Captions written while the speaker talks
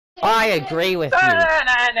I agree with you.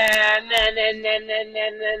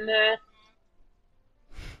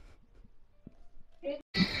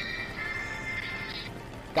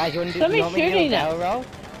 Guys, you want to do a barrel roll?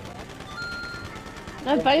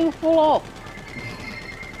 No, Bailey will fall off.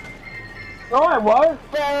 No, I won't.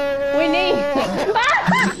 We need.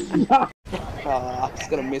 I'm just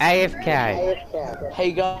gonna miss AFK.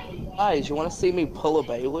 Hey guys, you want to see me pull a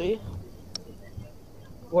Bailey?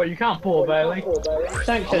 Well, you can't pull a Bailey.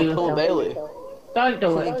 Don't Pull a do it. Bailey. Don't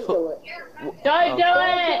do it. Don't do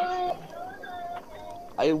it.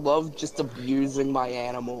 I love just abusing my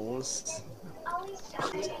animals.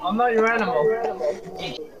 I'm not your animal.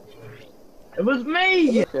 It was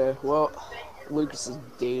me! Okay, well, Lucas is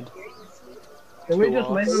dead. Did we just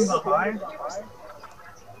leave him behind?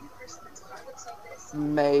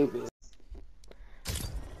 Maybe.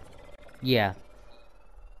 Yeah.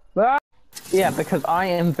 Yeah, because I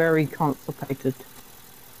am very constipated.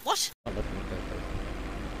 What?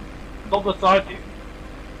 Not beside you.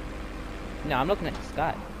 No, I'm looking at the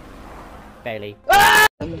sky. Bailey.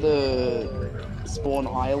 In the spawn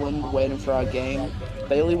island waiting for our game,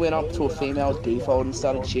 Bailey went up to a female default and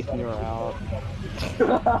started checking her out.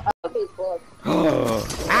 Ow!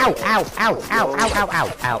 Ow! Ow! Ow! Ow! Ow! Ow!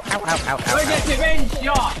 Ow! Ow! Ow! Ow! Go Ow! get your main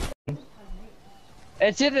shot!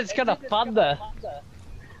 It said it's gonna thunder.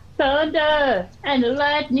 Thunder and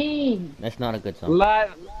lightning. That's not a good song.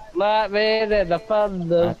 Lightning and the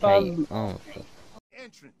thunder. Okay. Oh.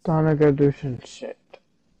 Time to go do some shit.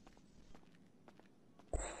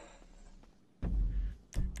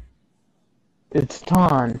 It's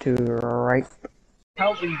time to rape.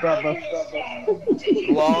 Help me, brother.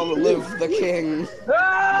 Long live the king.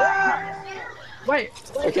 Ah! Wait,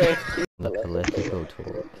 Okay. The political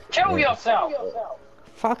talk. kill yourself!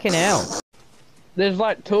 Fucking hell. There's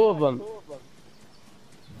like 2 of them.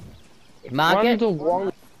 Mark it.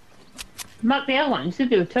 Mark the other one. You should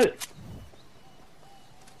do it too.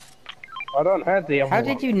 I don't have the other How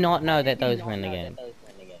did you not know that those were in the game?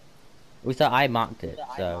 We thought I marked it,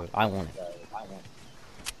 so I want it.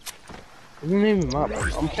 It isn't even up.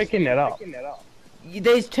 I'm picking it up.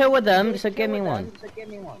 There's 2 of them, so give me one.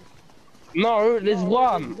 No, there's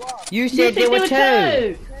 1. You said there were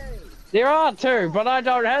 2. There are 2, but I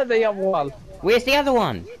don't have the other one. Where's the other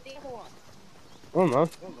one? I don't know.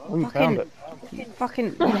 I haven't found it. You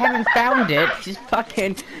haven't found it. Just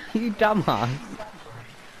fucking, you dumbass.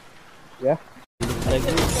 Yeah. Like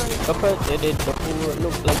you, did it before,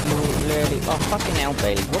 look like you literally. Oh fucking hell,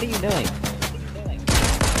 Bailey, what are you doing?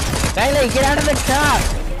 Bailey, get out of the car!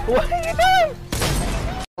 What are you doing?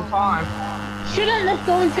 Shouldn't the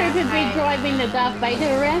stormtrooper be driving the Darth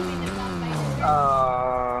Vader around?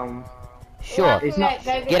 Sure. It's not.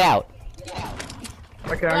 Get out.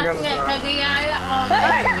 Okay, I'm gonna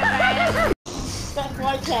That's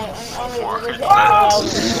my chat.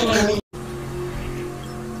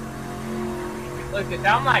 Look,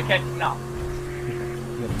 I'm not catching up.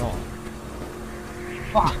 You're not.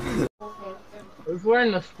 Fuck. Who's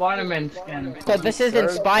wearing the Spider-Man skin? So this isn't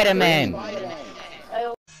Spider-Man.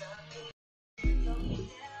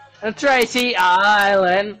 Tracy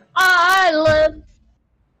Island.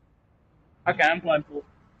 Okay, I'm blindfolded.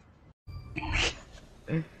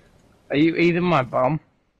 Are you eating my bum?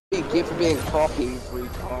 You get for being cocky,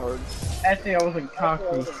 retard. Actually, I wasn't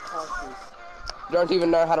cocky. You don't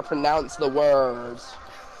even know how to pronounce the words.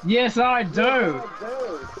 Yes, I do!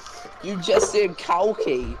 You just said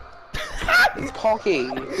cocky. It's cocky.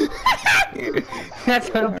 That's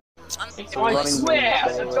what. I swear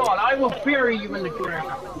to God, I will bury you in the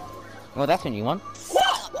ground. Well, that's what you want.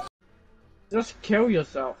 Just kill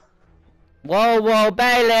yourself. Whoa, whoa,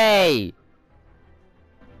 Bailey!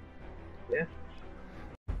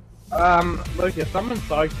 Lucas, I'm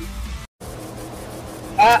inside you.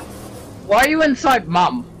 Why are you inside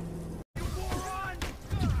Mum?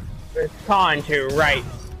 It's time to rape.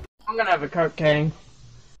 I'm gonna have a cocaine.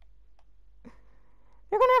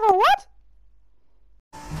 You're gonna have a what?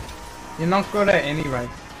 You're not good at any rape.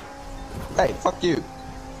 Hey, fuck you.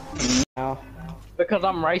 Now, because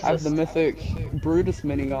I'm I have the racist. mythic Brutus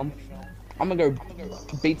minigun. I'm gonna go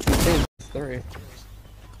beat some kids. 3.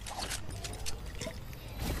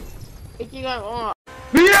 If you don't want.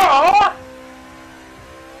 Yeah!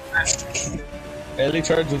 Ellie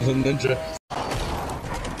charges a ninja.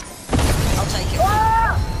 I'll take it.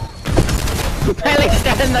 Bailey's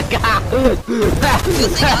still in the car! Good thing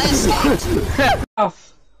I escaped.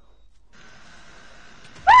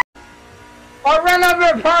 I ran over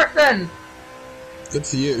a person! Good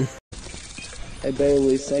to you. Hey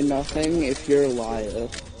Bailey, say nothing if you're a liar.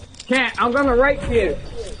 Can't, I'm gonna rape you!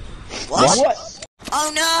 What?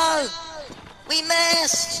 Oh no! We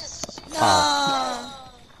missed!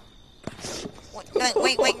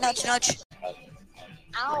 Wait, nudge.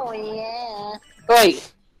 Oh yeah.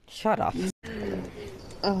 Wait. Shut up.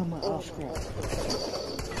 Oh my gosh, crap.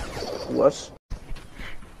 What?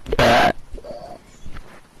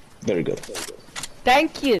 Very good.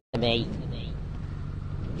 Thank you, mate.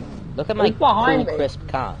 Look at my Who's behind cool, me? crisp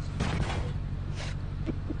cars.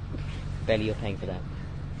 Barely you're paying for that.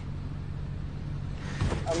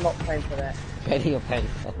 I'm not paying for that. Barely you're paying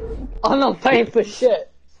for that. I'm not paying for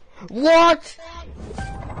shit. What?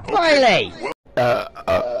 Riley!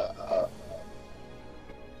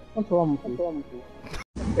 What's wrong with you?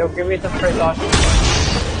 Yo, give me the free dodge.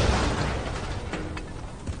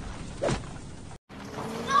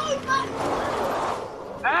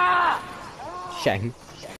 Shame.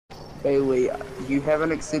 Bailey, you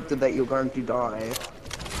haven't accepted that you're going to die.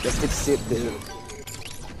 Just accept it.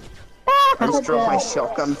 I just dropped my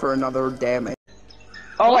shotgun for another damage.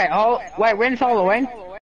 Oh wait, when's Halloween?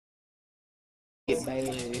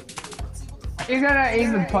 Bailey. You gonna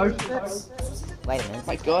even post it? Wait a minute.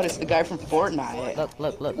 My god, it's the guy from Fortnite.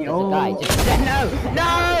 Look, there's a guy just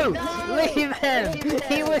No! Leave him!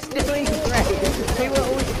 He was doing great! We were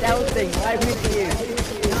all stealthing, why with you?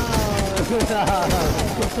 No!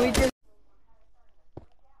 We just...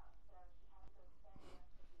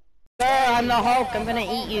 Sir, I'm the Hulk, I'm gonna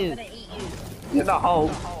eat you! You're the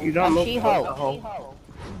Hulk. You don't I'm look She-Hulk. like the Hulk.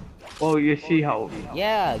 Oh, you're She-Hulk.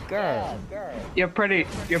 Yeah, girl. You're pretty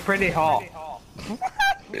hot.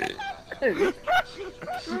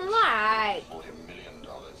 Right.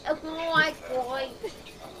 Right, boy.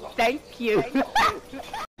 Thank you!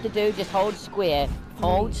 To do, just hold square,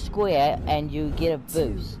 and you get a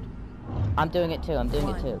boost. I'm doing it too.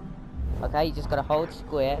 Okay, you just gotta hold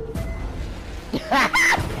square.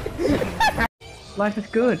 Life is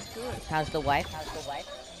good. How's the wife?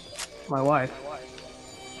 My wife.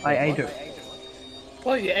 I ate her.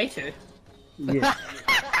 Oh, you ate it? Yeah.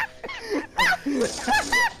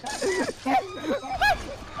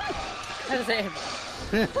 How's that?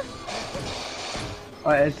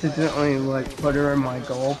 I accidentally put her in my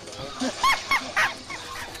goal.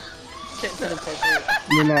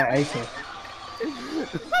 Then I ate her.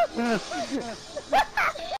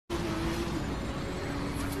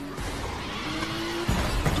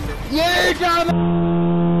 You dumb.